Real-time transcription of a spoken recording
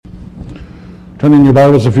Turn in your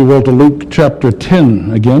Bibles, if you will, to Luke chapter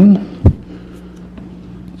 10 again.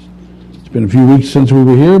 It's been a few weeks since we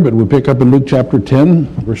were here, but we pick up in Luke chapter 10,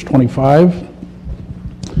 verse 25.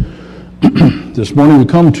 This morning we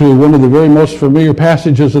come to one of the very most familiar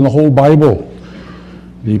passages in the whole Bible,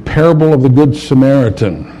 the parable of the Good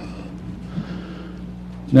Samaritan.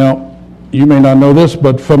 Now, you may not know this,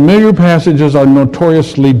 but familiar passages are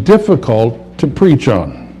notoriously difficult to preach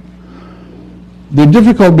on. They're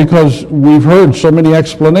difficult because we've heard so many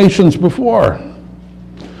explanations before.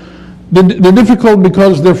 They're difficult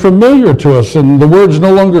because they're familiar to us and the words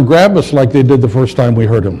no longer grab us like they did the first time we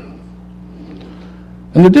heard them.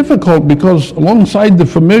 And they're difficult because alongside the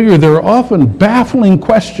familiar, there are often baffling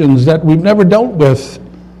questions that we've never dealt with.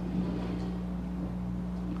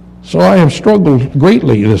 So I have struggled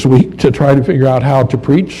greatly this week to try to figure out how to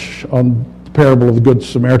preach on the parable of the Good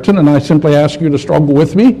Samaritan, and I simply ask you to struggle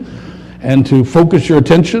with me and to focus your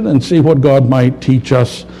attention and see what God might teach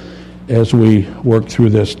us as we work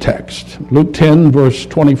through this text. Luke 10, verse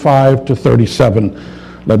 25 to 37.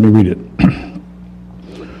 Let me read it.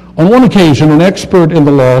 On one occasion, an expert in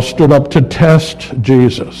the law stood up to test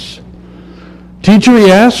Jesus. "Teacher,"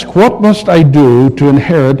 he asked, "what must I do to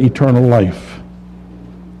inherit eternal life?"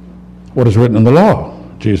 "What is written in the law?"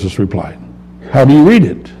 Jesus replied. "How do you read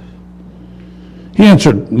it?" He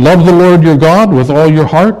answered, "Love the Lord your God with all your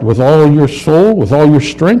heart, with all your soul, with all your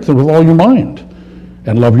strength, and with all your mind,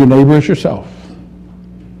 and love your neighbor as yourself."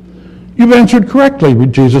 "You've answered correctly,"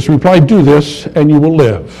 Jesus replied. "Do this, and you will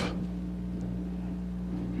live."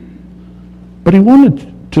 But he wanted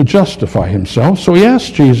to justify himself, so he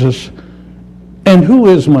asked Jesus, "And who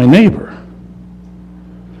is my neighbor?"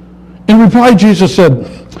 In reply, Jesus said,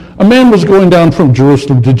 "A man was going down from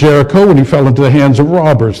Jerusalem to Jericho when he fell into the hands of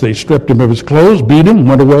robbers. They stripped him of his clothes, beat him, and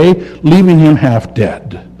went away, leaving him half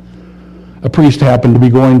dead. A priest happened to be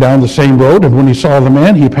going down the same road, and when he saw the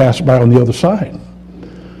man, he passed by on the other side.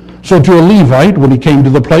 So to a Levite, when he came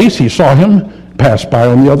to the place, he saw him, passed by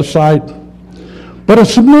on the other side. But a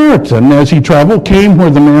Samaritan, as he traveled, came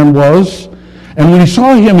where the man was, and when he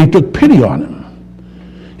saw him, he took pity on him.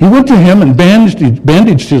 He went to him and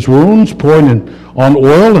bandaged his wounds, pouring on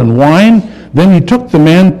oil and wine. Then he took the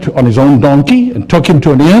man on his own donkey and took him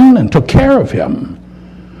to an inn and took care of him.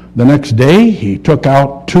 The next day he took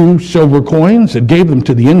out 2 silver coins and gave them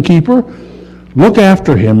to the innkeeper. 'Look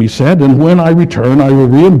after him,' he said, 'and when I return I will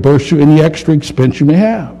reimburse you any extra expense you may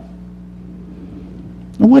have.'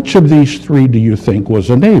 Now, which of these 3 do you think was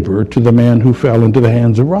a neighbor to the man who fell into the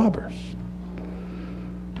hands of robbers?"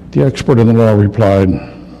 The expert in the law replied,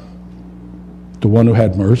 "The one who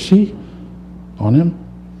had mercy on him."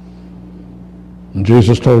 And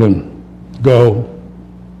Jesus told him, "Go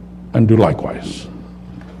and do likewise."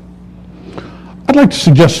 I'd like to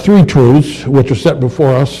suggest 3 truths which are set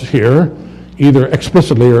before us here, either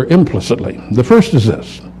explicitly or implicitly. The first is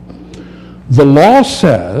this: the law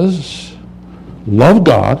says, love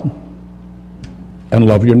God and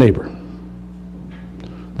love your neighbor.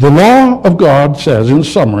 The law of God says, in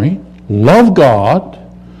summary, love God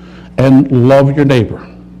and love your neighbor.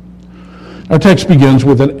 Our text begins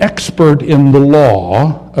with an expert in the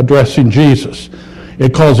law addressing Jesus.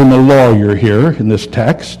 It calls him a lawyer here in this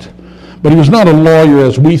text, but he was not a lawyer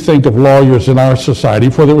as we think of lawyers in our society,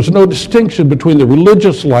 for there was no distinction between the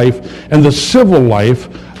religious life and the civil life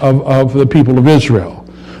of the people of Israel.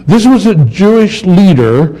 This was a Jewish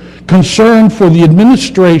leader concerned for the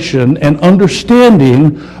administration and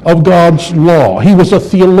understanding of God's law. He was a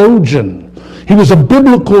theologian. He was a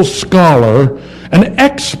biblical scholar, an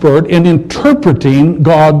expert in interpreting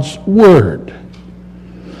God's word.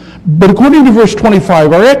 But according to verse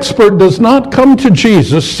 25, our expert does not come to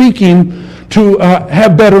Jesus seeking to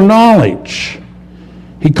have better knowledge.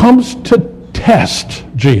 He comes to test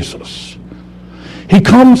Jesus. He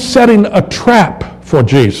comes setting a trap for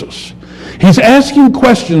Jesus. He's asking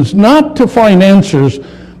questions not to find answers,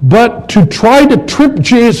 but to try to trip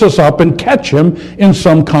Jesus up and catch him in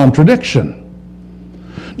some contradiction.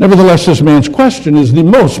 Nevertheless, this man's question is the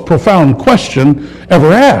most profound question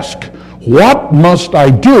ever asked. What must I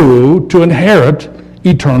do to inherit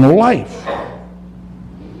eternal life?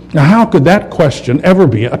 Now, how could that question ever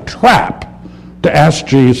be a trap to ask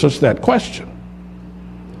Jesus that question?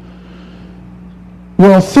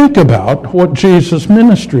 Well, think about what Jesus'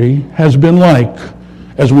 ministry has been like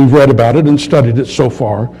as we've read about it and studied it so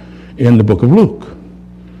far in the book of Luke.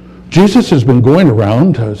 Jesus has been going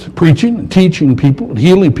around preaching and teaching people, and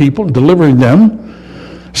healing people, and delivering them,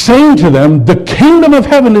 saying to them, the kingdom of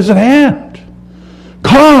heaven is at hand.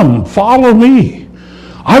 Come, follow me.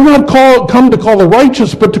 I've not come to call the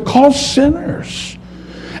righteous, but to call sinners.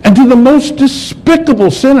 And to the most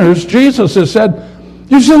despicable sinners, Jesus has said,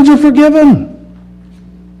 your sins are forgiven.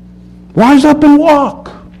 Rise up and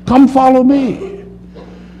walk. Come follow me.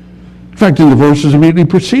 In fact, in the verses immediately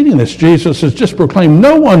preceding this, Jesus has just proclaimed,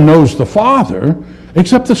 no one knows the Father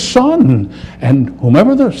except the Son, and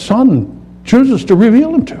whomever the Son chooses to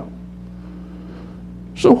reveal him to.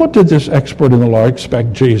 So what did this expert in the law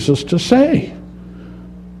expect Jesus to say?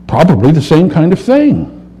 Probably the same kind of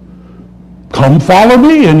thing. Come follow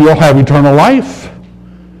me and you'll have eternal life.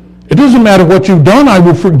 It doesn't matter what you've done, I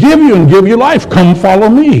will forgive you and give you life. Come follow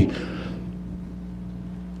me.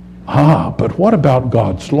 But what about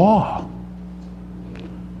God's law?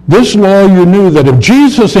 This law, you knew that if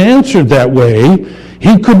Jesus answered that way,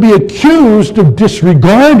 he could be accused of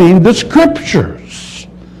disregarding the Scriptures.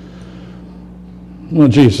 Well,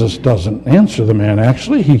 Jesus doesn't answer the man,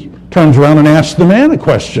 actually. He turns around and asks the man a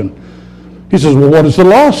question. He says, well, what does the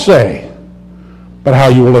law say about how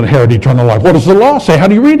you will inherit eternal life? What does the law say? How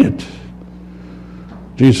do you read it?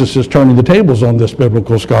 Jesus is turning the tables on this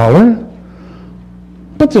biblical scholar.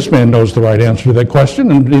 But this man knows the right answer to that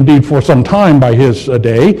question, and indeed for some time by his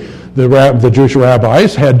day, the Jewish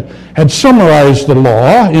rabbis had summarized the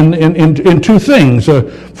law in two things.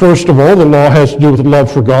 First of all, the law has to do with love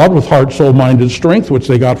for God, with heart, soul, mind, and strength, which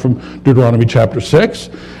they got from Deuteronomy chapter 6.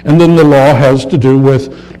 And then the law has to do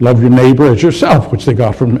with love your neighbor as yourself, which they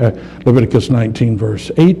got from Leviticus 19, verse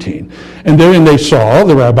 18. And therein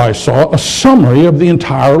the rabbis saw a summary of the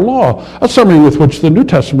entire law, a summary with which the New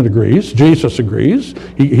Testament agrees, Jesus agrees.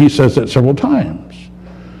 He says that several times.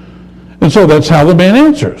 And so that's how the man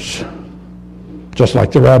answers. Just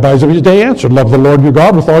like the rabbis of his day answered, love the Lord your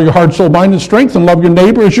God with all your heart, soul, mind, and strength, and love your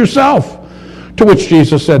neighbor as yourself. To which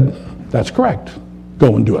Jesus said, that's correct.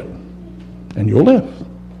 Go and do it, and you'll live.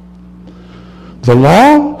 The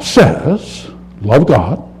law says, love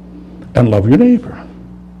God and love your neighbor.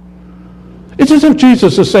 It's as if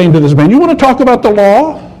Jesus is saying to this man, you want to talk about the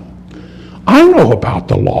law? I know about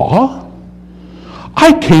the law.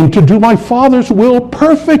 I came to do my Father's will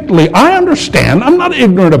perfectly. I understand. I'm not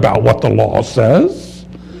ignorant about what the law says.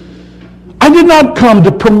 I did not come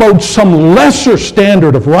to promote some lesser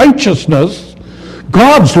standard of righteousness.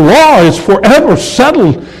 God's law is forever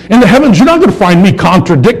settled in the heavens. You're not going to find me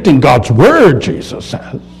contradicting God's word, Jesus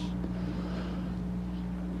says.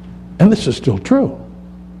 And this is still true,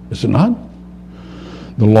 is it not?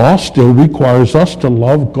 The law still requires us to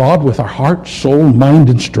love God with our heart, soul, mind,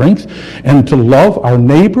 and strength, and to love our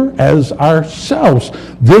neighbor as ourselves.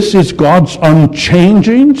 This is God's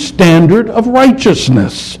unchanging standard of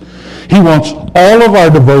righteousness. He wants all of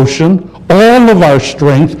our devotion, all of our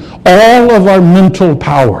strength, all of our mental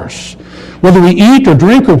powers. Whether we eat or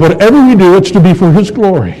drink or whatever we do, it's to be for his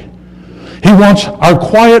glory. He wants our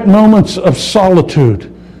quiet moments of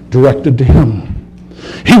solitude directed to him.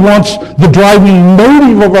 He wants the driving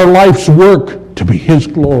motive of our life's work to be his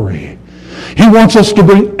glory. He wants us to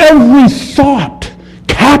bring every thought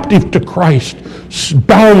captive to Christ,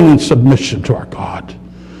 bowing in submission to our God.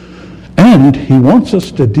 And he wants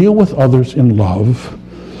us to deal with others in love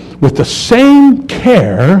with the same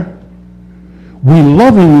care we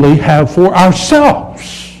lovingly have for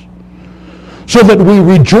ourselves, so that we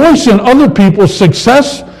rejoice in other people's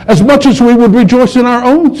success as much as we would rejoice in our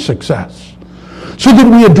own success. So that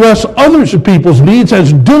we address others' people's needs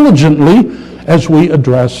as diligently as we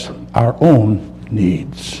address our own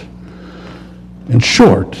needs. In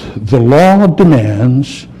short, the law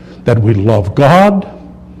demands that we love God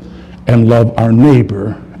and love our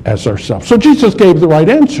neighbor as ourselves. So Jesus gave the right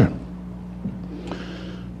answer.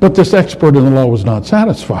 But this expert in the law was not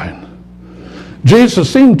satisfied.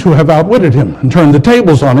 Jesus seemed to have outwitted him and turned the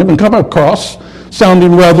tables on him and come across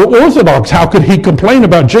sounding rather orthodox. How could he complain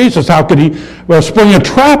about Jesus? How could he spring a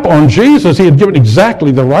trap on Jesus? He had given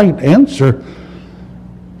exactly the right answer.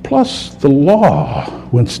 Plus, the law,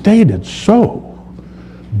 when stated so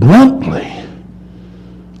bluntly,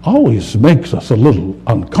 always makes us a little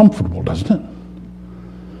uncomfortable, doesn't it?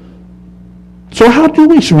 So how do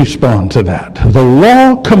we respond to that? The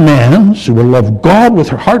law commands you will love God with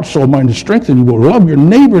your heart, soul, mind, and strength, and you will love your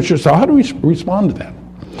neighbor as yourself. How do we respond to that?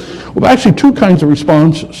 Well, actually, two kinds of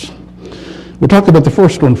responses. We'll talk about the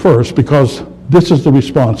first one first, because this is the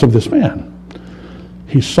response of this man.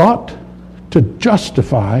 He sought to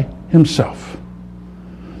justify himself.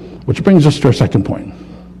 Which brings us to our second point.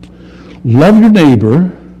 Love your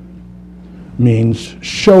neighbor means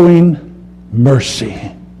showing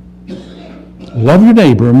mercy. Love your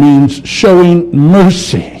neighbor means showing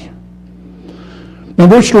mercy. Now,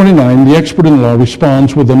 verse 29, the expert in the law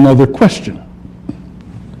responds with another question.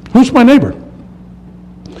 Who's my neighbor?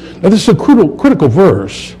 Now, this is a critical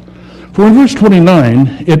verse, For in verse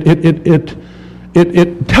 29,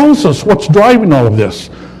 it tells us what's driving all of this.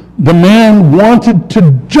 The man wanted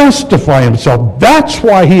to justify himself. That's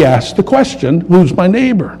why he asked the question, who's my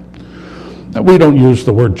neighbor? Now, we don't use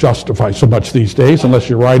the word justify so much these days, unless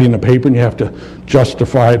you're writing a paper and you have to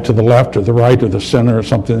justify it to the left or the right or the center or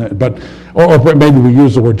something. Or maybe we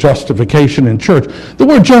use the word justification in church. The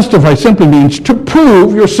word justify simply means to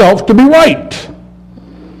prove yourself to be right.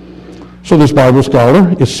 So this Bible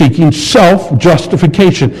scholar is seeking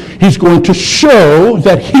self-justification. He's going to show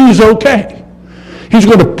that he's okay. He's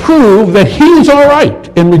going to prove that he's all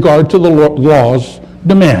right in regard to the law's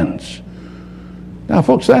demands. Now,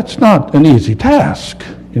 folks, that's not an easy task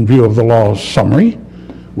in view of the law's summary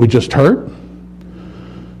we just heard.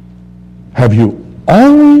 Have you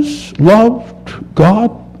always loved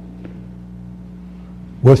God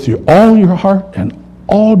with all your heart and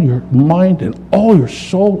all your mind and all your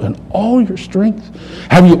soul and all your strength?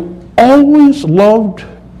 Have you always loved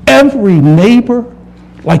every neighbor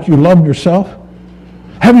like you loved yourself?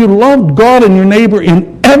 Have you loved God and your neighbor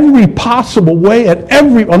in every possible way,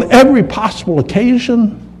 on every possible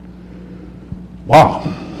occasion? Wow.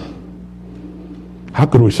 How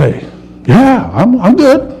could we say, yeah, I'm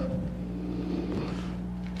good?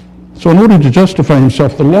 So in order to justify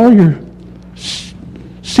himself, the lawyer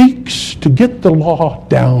seeks to get the law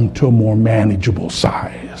down to a more manageable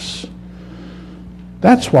size.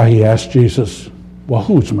 That's why he asked Jesus, well,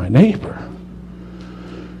 who's my neighbor?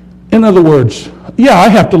 In other words, yeah, I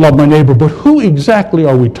have to love my neighbor, but who exactly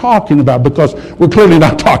are we talking about? Because we're clearly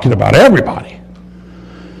not talking about everybody.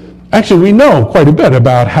 Actually, we know quite a bit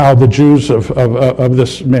about how the Jews of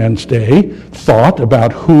this man's day thought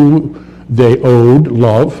about who they owed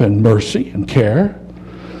love and mercy and care.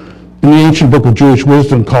 In the ancient book of Jewish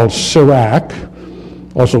wisdom called Sirach,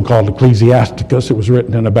 also called Ecclesiasticus, it was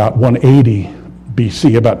written in about 180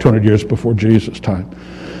 BC, about 200 years before Jesus' time.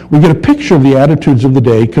 We get a picture of the attitudes of the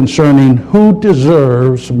day concerning who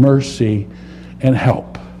deserves mercy and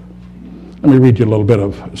help. Let me read you a little bit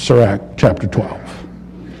of Sirach chapter 12.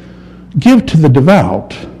 Give to the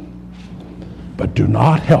devout, but do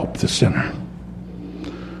not help the sinner.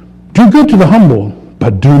 Do good to the humble,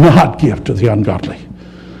 but do not give to the ungodly.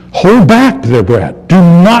 Hold back their bread. Do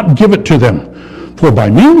not give it to them, for by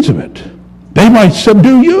means of it, they might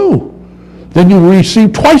subdue you. Then you will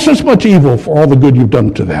receive twice as much evil for all the good you've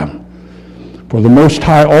done to them. For the Most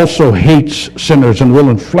High also hates sinners and will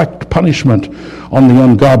inflict punishment on the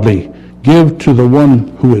ungodly. Give to the one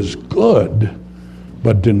who is good,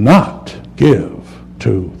 but do not give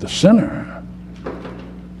to the sinner.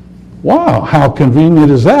 Wow, how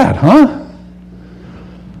convenient is that, huh?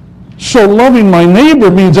 So loving my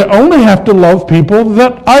neighbor means I only have to love people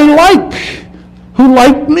that I like, who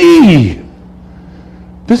like me.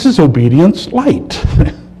 This is obedience light,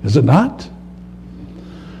 is it not?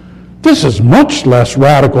 This is much less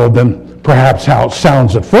radical than perhaps how it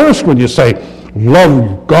sounds at first when you say,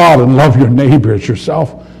 love God and love your neighbor as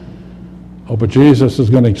yourself. Oh, but Jesus is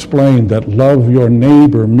going to explain that love your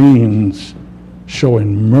neighbor means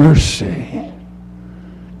showing mercy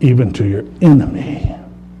even to your enemy.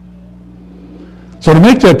 So to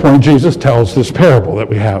make that point, Jesus tells this parable that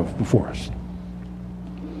we have before us.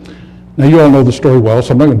 Now, you all know the story well,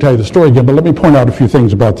 so I'm not going to tell you the story again, but let me point out a few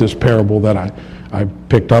things about this parable that I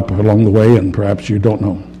picked up along the way, and perhaps you don't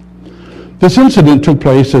know. This incident took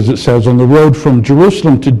place, as it says, on the road from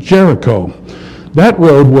Jerusalem to Jericho. That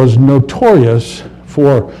road was notorious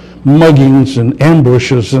for muggings and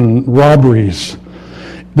ambushes and robberies.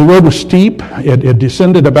 The road was steep. It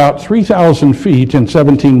descended about 3,000 feet in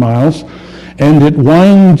 17 miles. And it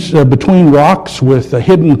winds between rocks with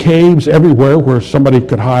hidden caves everywhere where somebody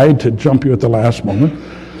could hide to jump you at the last moment.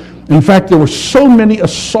 In fact, there were so many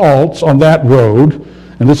assaults on that road,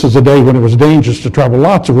 and this is a day when it was dangerous to travel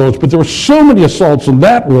lots of roads, but there were so many assaults on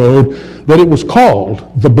that road that it was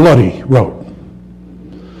called the Bloody Road.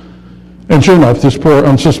 And sure enough, this poor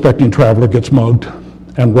unsuspecting traveler gets mugged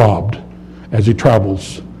and robbed as he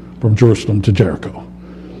travels from Jerusalem to Jericho.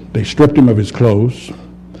 They stripped him of his clothes.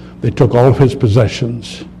 They took all of his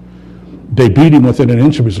possessions. They beat him within an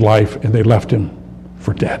inch of his life, and they left him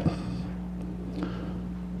for dead.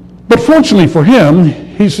 But fortunately for him,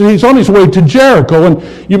 he's on his way to Jericho,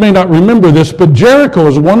 and you may not remember this, but Jericho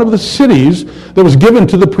is one of the cities that was given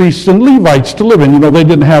to the priests and Levites to live in. You know, they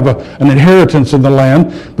didn't have an inheritance in the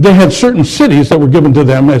land, but they had certain cities that were given to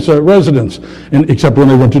them as a residence, except when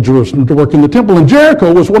they went to Jerusalem to work in the temple. And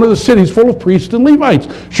Jericho was one of the cities full of priests and Levites.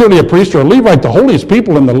 Surely a priest or a Levite, the holiest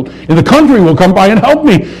people in the country, will come by and help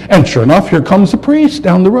me. And sure enough, here comes a priest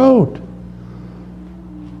down the road.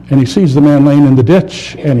 And he sees the man laying in the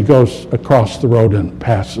ditch, and he goes across the road and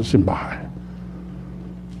passes him by.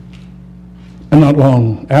 And not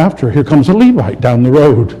long after, here comes a Levite down the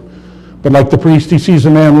road. But like the priest, he sees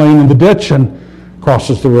a man laying in the ditch and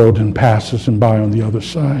crosses the road and passes him by on the other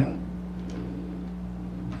side.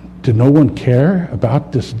 Did no one care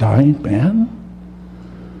about this dying man?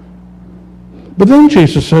 But then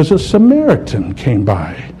Jesus says a Samaritan came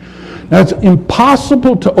by. Now, it's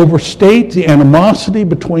impossible to overstate the animosity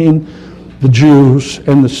between the Jews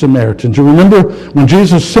and the Samaritans. You remember when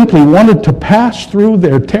Jesus simply wanted to pass through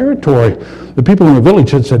their territory, the people in the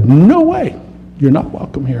village had said, "No way, you're not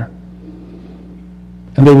welcome here."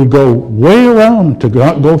 And they would go way around to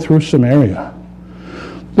not go through Samaria.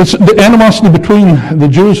 The animosity between the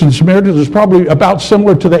Jews and the Samaritans is probably about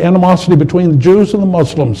similar to the animosity between the Jews and the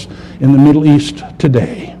Muslims in the Middle East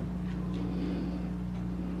today.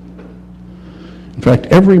 In fact,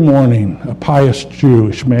 every morning a pious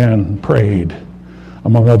Jewish man prayed,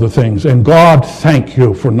 among other things, "And God, thank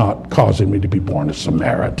you for not causing me to be born a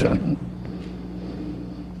Samaritan."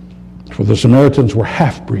 For the Samaritans were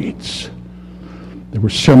half-breeds. They were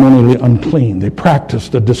ceremonially unclean. They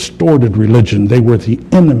practiced a distorted religion. They were the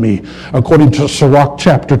enemy. According to Sirach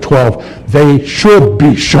chapter 12, they should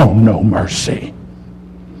be shown no mercy.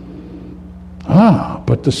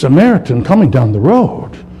 But the Samaritan coming down the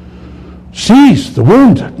road sees the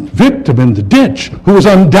wounded victim in the ditch, who is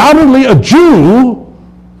undoubtedly a Jew,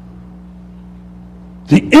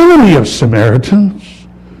 the enemy of Samaritans.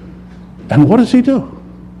 And what does he do?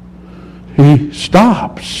 He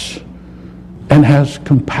stops and has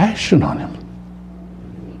compassion on him.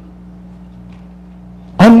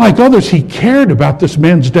 Unlike others, he cared about this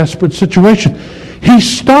man's desperate situation. He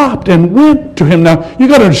stopped and went to him. Now, you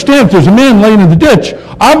got to understand, if there's a man laying in the ditch,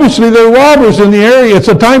 obviously there are robbers in the area. It's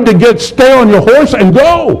a time to stay on your horse and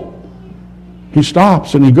go. He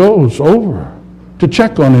stops and he goes over to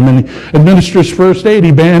check on him, and he administers first aid.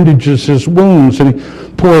 He bandages his wounds, and he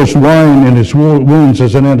pours wine in his wounds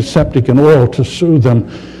as an antiseptic and oil to soothe them.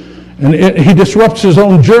 And he disrupts his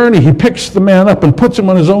own journey. He picks the man up and puts him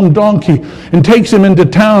on his own donkey and takes him into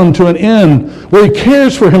town to an inn where he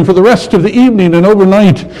cares for him for the rest of the evening and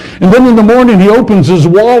overnight. And then in the morning he opens his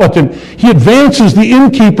wallet and he advances the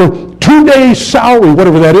innkeeper 2 days' salary,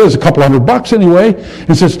 whatever that is, a couple $100 anyway,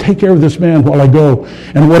 and says, "Take care of this man while I go.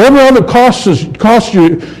 And whatever other costs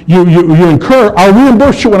you incur, I'll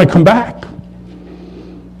reimburse you when I come back."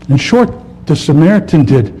 In short, the Samaritan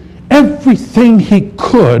did everything he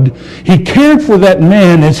could. He cared for that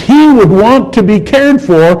man as he would want to be cared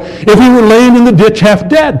for if he were laying in the ditch half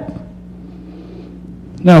dead.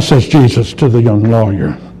 Now, says Jesus to the young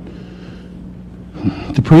lawyer,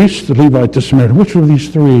 the priest, the Levite, the Samaritan, which of these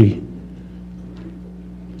three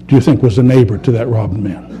do you think was a neighbor to that robbed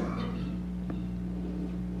man?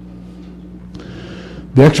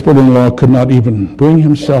 The expert in law could not even bring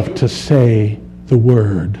himself to say the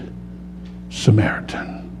word Samaritan.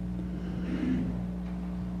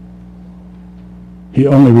 He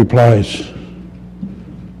only replies,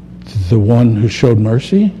 "The one who showed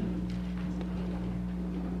mercy?"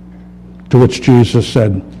 To which Jesus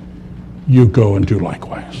said, "You go and do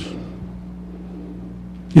likewise."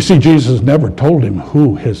 You see, Jesus never told him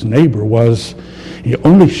who his neighbor was. He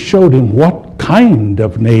only showed him what kind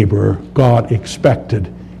of neighbor God expected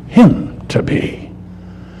him to be.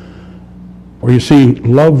 Or you see,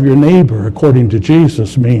 love your neighbor, according to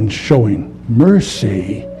Jesus, means showing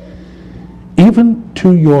mercy even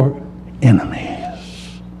to your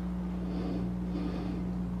enemies.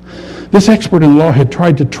 This expert in law had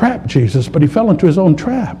tried to trap Jesus, but he fell into his own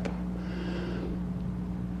trap.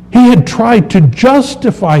 He had tried to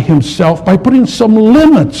justify himself by putting some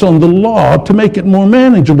limits on the law to make it more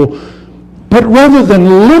manageable. But rather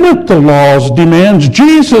than limit the law's demands,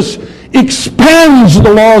 Jesus expands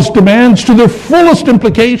the law's demands to their fullest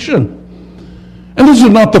implication. And this is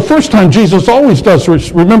not the first time. Jesus always does.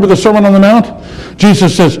 Remember the Sermon on the Mount?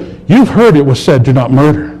 Jesus says, "You've heard it was said, 'Do not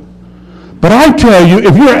murder.' But I tell you,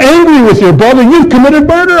 if you're angry with your brother, you've committed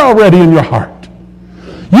murder already in your heart.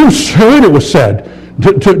 You've heard it was said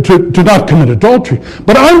to not commit adultery.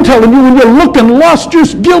 But I'm telling you, when you look and lust, you're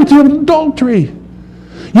guilty of adultery.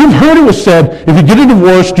 You've heard it was said, if you get a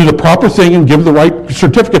divorce, do the proper thing and give the right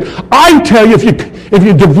certificate. I tell you, if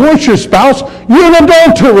you divorce your spouse, you're an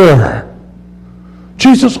adulterer."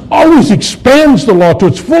 Jesus always expands the law to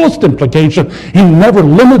its fullest implication. He never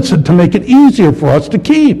limits it to make it easier for us to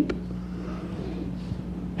keep.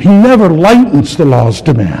 He never lightens the law's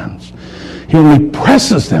demands. He only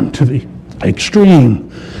presses them to the extreme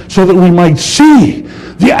so that we might see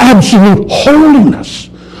the absolute holiness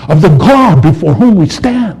of the God before whom we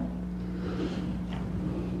stand.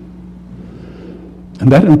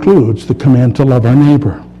 And that includes the command to love our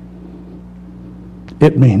neighbor.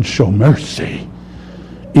 It means show mercy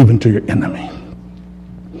even to your enemy.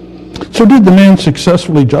 So did the man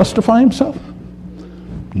successfully justify himself?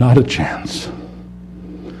 Not a chance.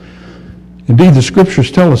 Indeed, the scriptures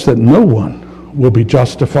tell us that no one will be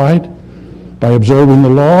justified by observing the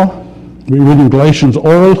law. We read in Galatians,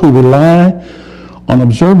 all who rely on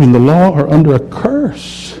observing the law are under a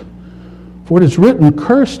curse. For it is written,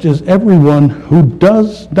 cursed is everyone who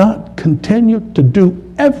does not continue to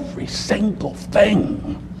do every single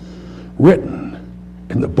thing written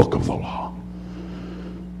in the book of the law.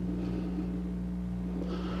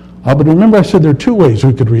 But remember I said there are two ways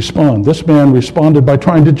we could respond. This man responded by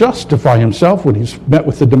trying to justify himself when he's met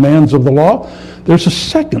with the demands of the law. There's a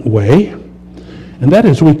second way, and that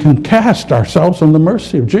is we can cast ourselves on the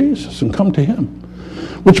mercy of Jesus and come to him.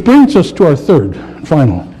 Which brings us to our third and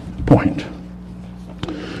final point,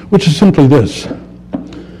 which is simply this.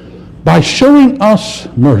 By showing us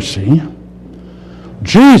mercy,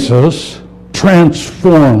 Jesus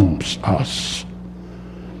transforms us.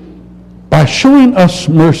 By showing us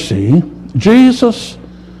mercy, Jesus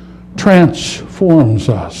transforms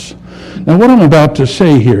us. Now, what I'm about to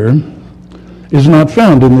say here is not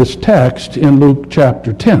found in this text in Luke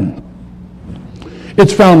chapter 10.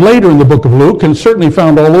 It's found later in the book of Luke, and certainly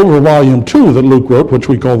found all over volume 2 that Luke wrote, which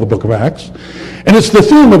we call the book of Acts. And it's the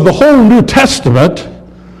theme of the whole New Testament.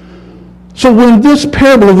 So when this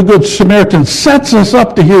parable of the Good Samaritan sets us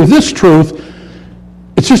up to hear this truth,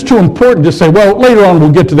 it's just too important to say, well, later on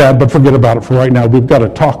we'll get to that, but forget about it for right now. We've got to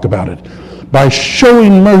talk about it. By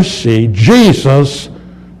showing mercy, Jesus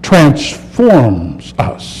transforms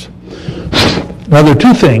us. Now, there are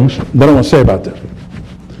two things that I want to say about this.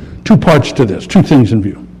 Two parts to this, two things in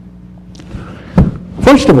view.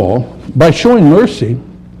 First of all, by showing mercy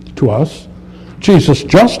to us, Jesus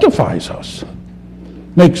justifies us,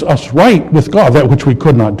 makes us right with God, that which we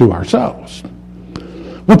could not do ourselves.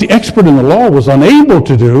 What the expert in the law was unable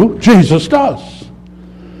to do, Jesus does.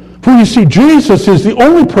 For you see, Jesus is the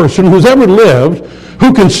only person who's ever lived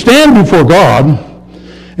who can stand before God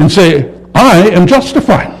and say, I am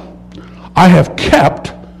justified. I have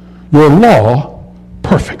kept your law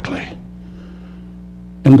perfectly.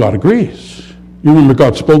 And God agrees. You remember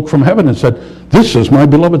God spoke from heaven and said, this is my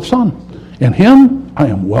beloved Son. In him I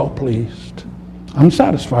am well pleased. I'm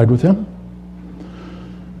satisfied with him.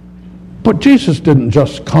 But Jesus didn't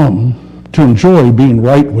just come to enjoy being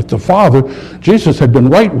right with the Father. Jesus had been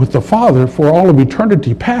right with the Father for all of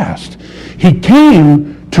eternity past. He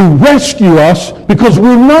came to rescue us because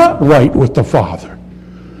we're not right with the Father.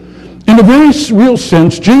 In a very real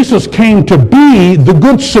sense, Jesus came to be the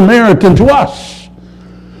Good Samaritan to us.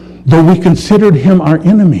 Though we considered him our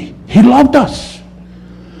enemy, he loved us.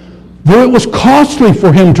 Though it was costly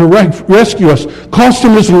for him to rescue us, cost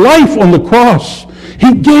him his life on the cross,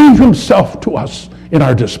 he gave himself to us in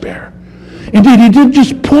our despair. Indeed, he didn't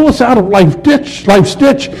just pull us out of life's ditch.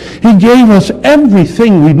 He gave us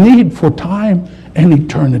everything we need for time and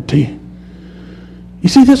eternity. You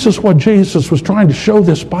see, this is what Jesus was trying to show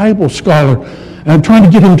this Bible scholar, and trying to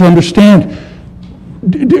get him to understand.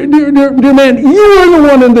 Dear man, you are the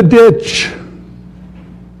one in the ditch.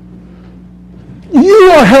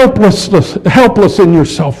 You are helpless in your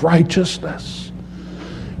self-righteousness.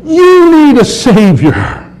 You need a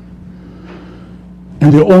Savior.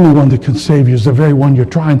 And the only one that can save you is the very one you're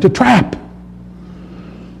trying to trap.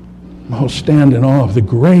 Oh, stand in awe of the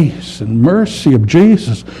grace and mercy of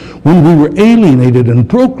Jesus when we were alienated and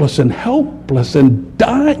broken and helpless and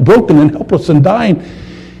dying.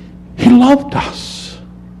 He loved us.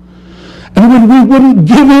 And when we wouldn't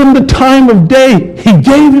give him the time of day, he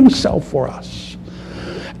gave himself for us.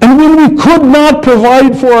 And when we could not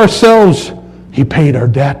provide for ourselves, he paid our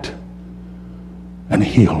debt and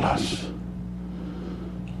healed us.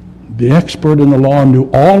 The expert in the law knew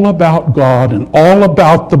all about God and all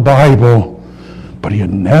about the Bible, but he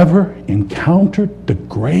had never encountered the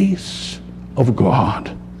grace of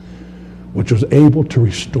God, which was able to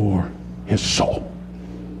restore his soul.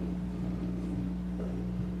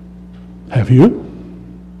 Have you?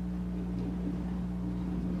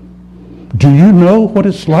 Do you know what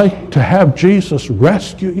it's like to have Jesus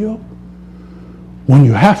rescue you when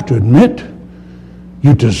you have to admit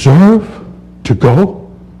you deserve to go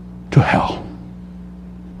to hell?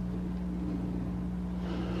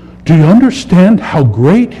 Do you understand how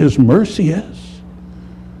great his mercy is?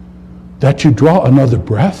 That you draw another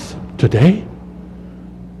breath today?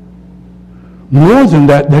 More than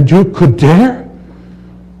that you could dare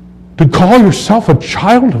to call yourself a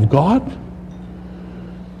child of God?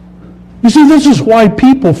 You see, this is why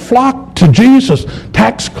people flock to Jesus,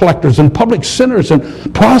 tax collectors and public sinners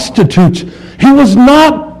and prostitutes. He was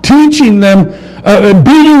not teaching them,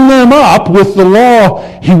 beating them up with the law.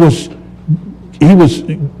 He was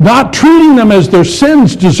not treating them as their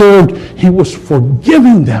sins deserved. He was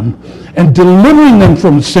forgiving them and delivering them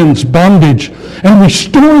from sin's bondage and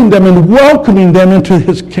restoring them and welcoming them into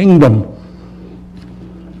his kingdom.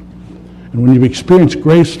 And when you experience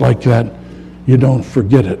grace like that, you don't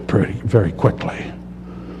forget it very quickly.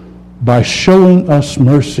 By showing us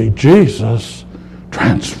mercy, Jesus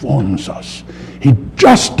transforms us. He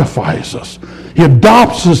justifies us. He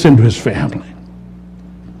adopts us into his family.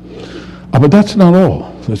 But that's not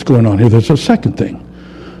all that's going on here. There's a second thing.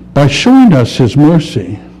 By showing us his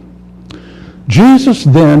mercy, Jesus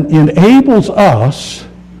then enables us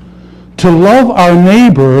to love our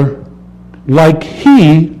neighbor like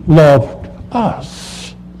he loved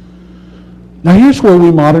us. Now here's where we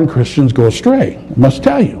modern Christians go astray, I must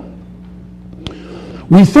tell you.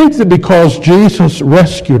 We think that because Jesus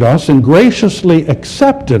rescued us and graciously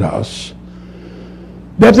accepted us,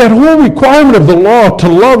 that whole requirement of the law to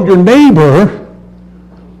love your neighbor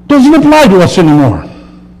doesn't apply to us anymore.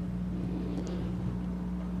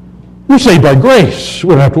 We're saved by grace. We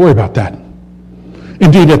don't have to worry about that.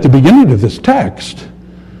 Indeed, at the beginning of this text,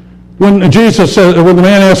 when Jesus says, when the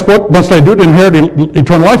man asks, what must I do to inherit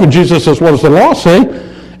eternal life? And Jesus says, what does the law say?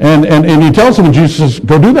 And he tells him, and Jesus says,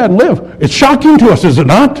 go do that and live. It's shocking to us, is it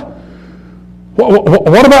not?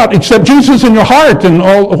 What about accept Jesus in your heart and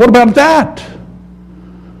all? What about that?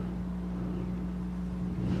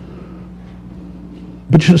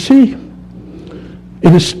 But you see,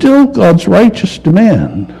 it is still God's righteous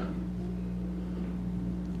demand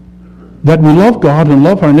that we love God and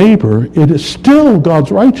love our neighbor. It is still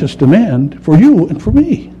God's righteous demand for you and for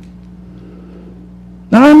me.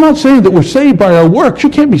 Now, I'm not saying that we're saved by our works. You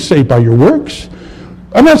can't be saved by your works.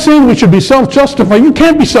 I'm not saying we should be self-justified. You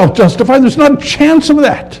can't be self-justified. There's not a chance of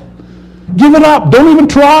that. Give it up. Don't even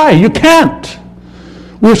try. You can't.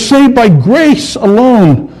 We're saved by grace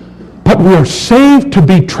alone. But we are saved to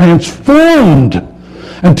be transformed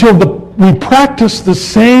until we practice the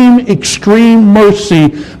same extreme mercy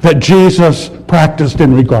that Jesus practiced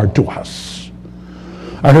in regard to us.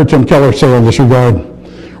 I heard Tim Keller say in this regard,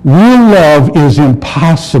 real love is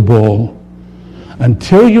impossible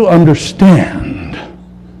until you understand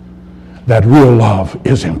that real love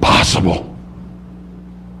is impossible.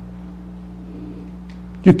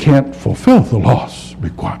 You can't fulfill the law's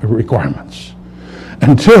requirements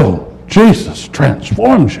until Jesus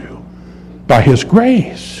transforms you by his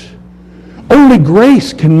grace. Only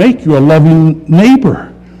grace can make you a loving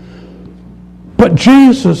neighbor. But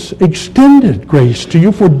Jesus extended grace to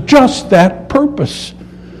you for just that purpose.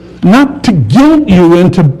 Not to guilt you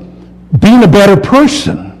into being a better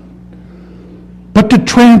person, but to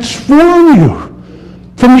transform you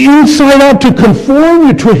from the inside out, to conform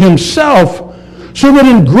you to himself, so that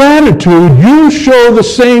in gratitude you show the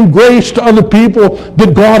same grace to other people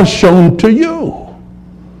that God has shown to you.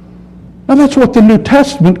 Now that's what the New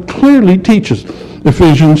Testament clearly teaches.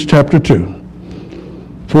 Ephesians chapter 2.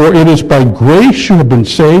 For it is by grace you have been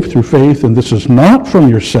saved through faith, and this is not from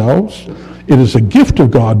yourselves. It is a gift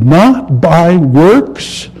of God, not by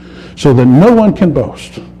works, so that no one can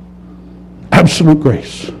boast. Absolute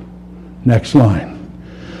grace. Next line.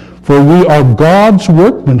 For we are God's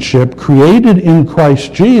workmanship, created in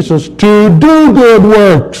Christ Jesus to do good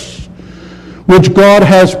works, which God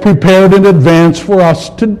has prepared in advance for us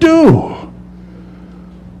to do.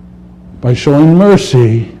 By showing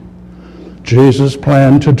mercy, Jesus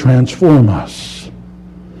planned to transform us.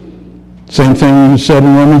 Same thing said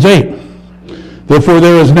in Romans 8. Therefore,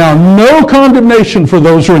 there is now no condemnation for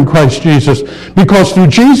those who are in Christ Jesus, because through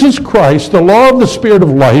Jesus Christ, the law of the Spirit of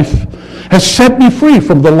life has set me free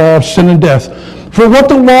from the law of sin and death. For what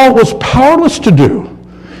the law was powerless to do,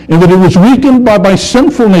 in that it was weakened by my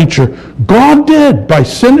sinful nature, God did by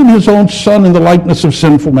sending his own Son in the likeness of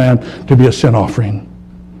sinful man to be a sin offering.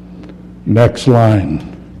 Next line.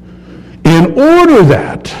 In order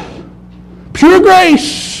that, pure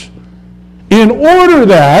grace, in order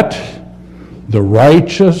that the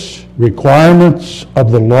righteous requirements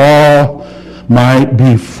of the law might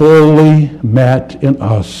be fully met in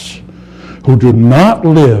us, who do not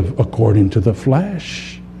live according to the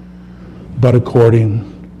flesh, but according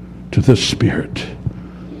to the Spirit.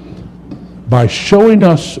 By showing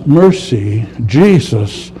us mercy,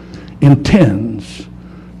 Jesus intends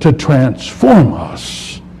to transform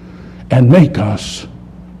us and make us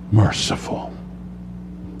merciful.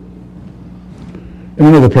 In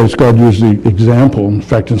another place, God used the example, in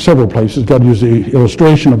fact, in several places, God used the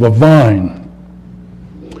illustration of a vine.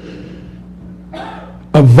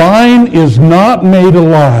 A A vine is not made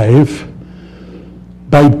alive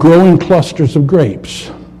by growing clusters of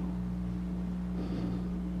grapes.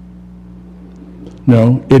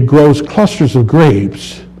 No, it grows clusters of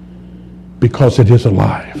grapes because it is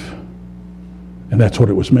alive. And that's what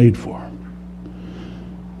it was made for.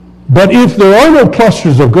 But if there are no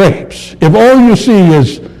clusters of grapes, if all you see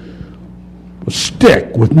is a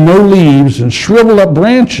stick with no leaves and shriveled up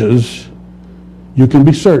branches, you can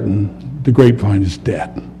be certain the grapevine is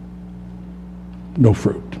dead. No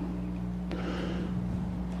fruit.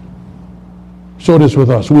 So it is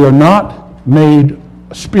with us. We are not made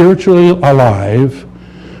spiritually alive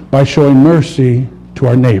by showing mercy to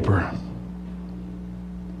our neighbor.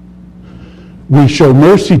 We show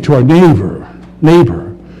mercy to our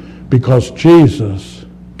neighbor because Jesus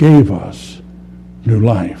gave us new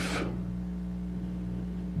life.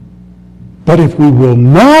 But if we will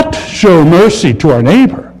not show mercy to our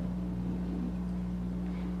neighbor,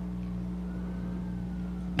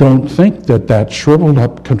 don't think that that shriveled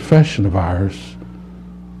up confession of ours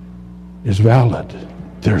is valid.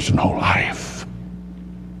 There's no life.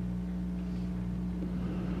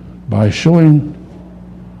 By showing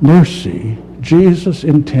mercy, Jesus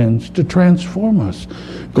intends to transform us.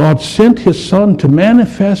 God sent his Son to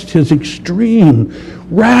manifest his extreme,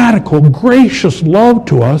 radical, gracious love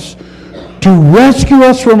to us, to rescue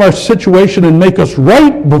us from our situation and make us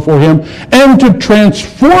right before him, and to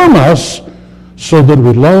transform us so that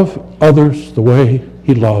we love others the way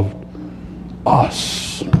he loved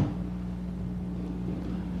us.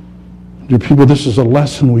 Dear people, this is a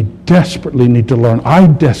lesson we desperately need to learn. I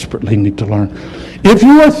desperately need to learn. If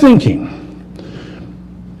you are thinking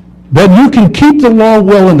that you can keep the law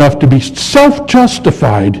well enough to be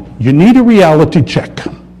self-justified, you need a reality check.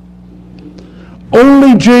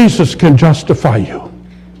 Only Jesus can justify you.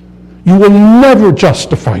 You will never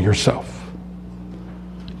justify yourself.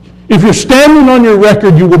 If you're standing on your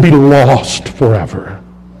record, you will be lost forever.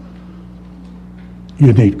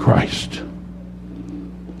 You need Christ.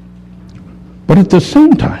 But at the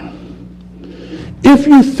same time, if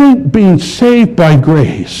you think being saved by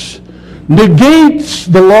grace negates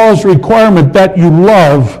the law's requirement that you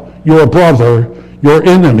love your brother, your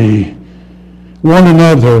enemy, one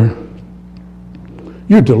another,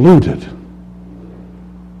 you're deluded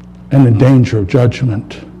and in danger of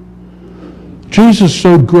judgment. Jesus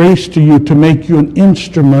showed grace to you to make you an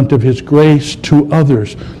instrument of his grace to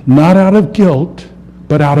others, not out of guilt,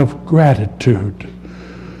 but out of gratitude.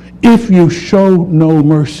 If you show no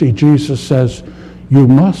mercy, Jesus says, you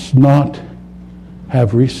must not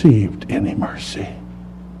have received any mercy.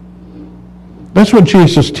 That's what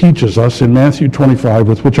Jesus teaches us in Matthew 25,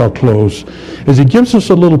 with which I'll close, as he gives us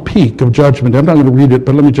a little peek of judgment. I'm not going to read it,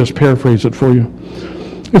 but let me just paraphrase it for you.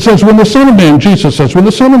 It says, when the Son of Man, Jesus says, when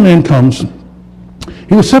the Son of Man comes,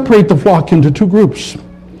 he will separate the flock into two groups,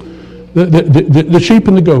 the sheep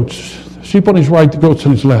and the goats. The sheep on his right, the goats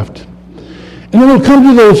on his left. And then he'll come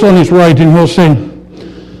to those on his right and he'll say,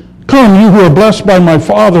 come, you who are blessed by my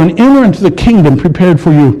Father, and enter into the kingdom prepared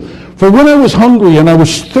for you. For when I was hungry and I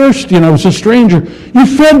was thirsty and I was a stranger, you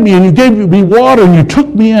fed me and you gave me water and you took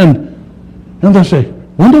me in. And they'll say,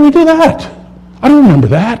 when did we do that? I don't remember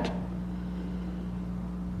that.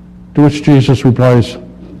 To which Jesus replies,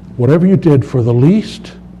 whatever you did for the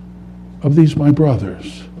least of these my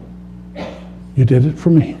brothers, you did it for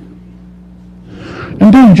me.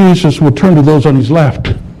 And then Jesus will turn to those on his left,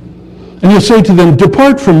 and he'll say to them,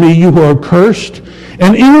 depart from me, you who are cursed,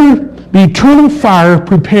 and enter the eternal fire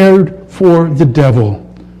prepared for the devil.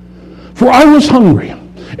 For I was hungry,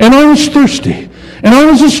 and I was thirsty, and I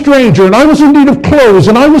was a stranger, and I was in need of clothes,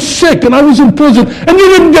 and I was sick, and I was in prison, and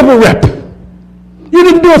you didn't give a rip. You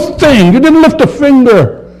didn't do a thing. You didn't lift a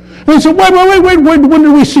finger. And he said, wait, when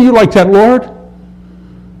did we see you like that, Lord?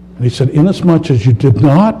 And he said, inasmuch as you did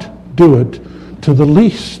not do it to the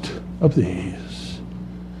least of these,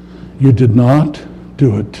 you did not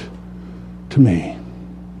do it to me.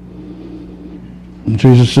 And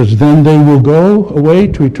Jesus says, then they will go away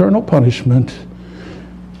to eternal punishment,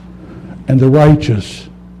 and the righteous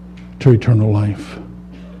to eternal life.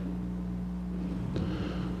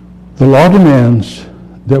 The law demands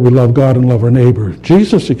that we love God and love our neighbor.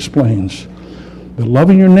 Jesus explains that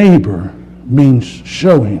loving your neighbor means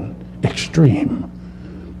showing extreme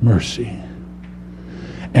mercy.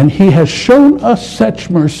 And he has shown us such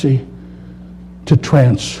mercy to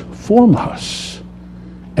transform us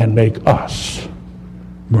and make us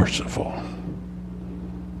merciful.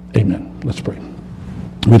 Amen. Let's pray.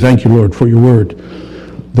 We thank you, Lord, for your word.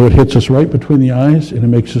 Though it hits us right between the eyes and it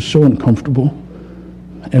makes us so uncomfortable,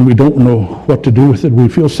 and we don't know what to do with it. We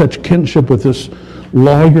feel such kinship with this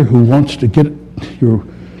lawyer who wants to get your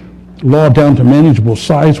law down to manageable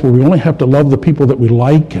size where we only have to love the people that we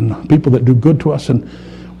like and people that do good to us, and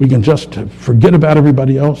we can just forget about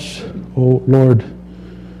everybody else. Oh, Lord,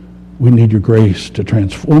 we need your grace to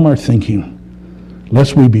transform our thinking,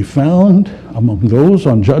 lest we be found among those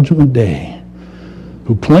on Judgment Day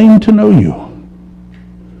who claim to know you,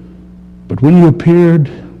 but when you appeared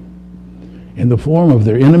in the form of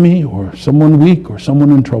their enemy or someone weak or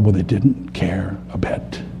someone in trouble, they didn't care a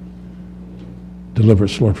bit. Deliver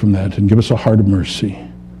us, Lord, from that, and give us a heart of mercy.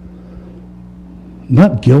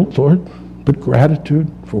 Not guilt, Lord, but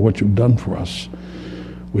gratitude for what you've done for us.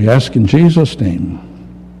 We ask in Jesus' name,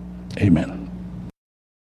 amen.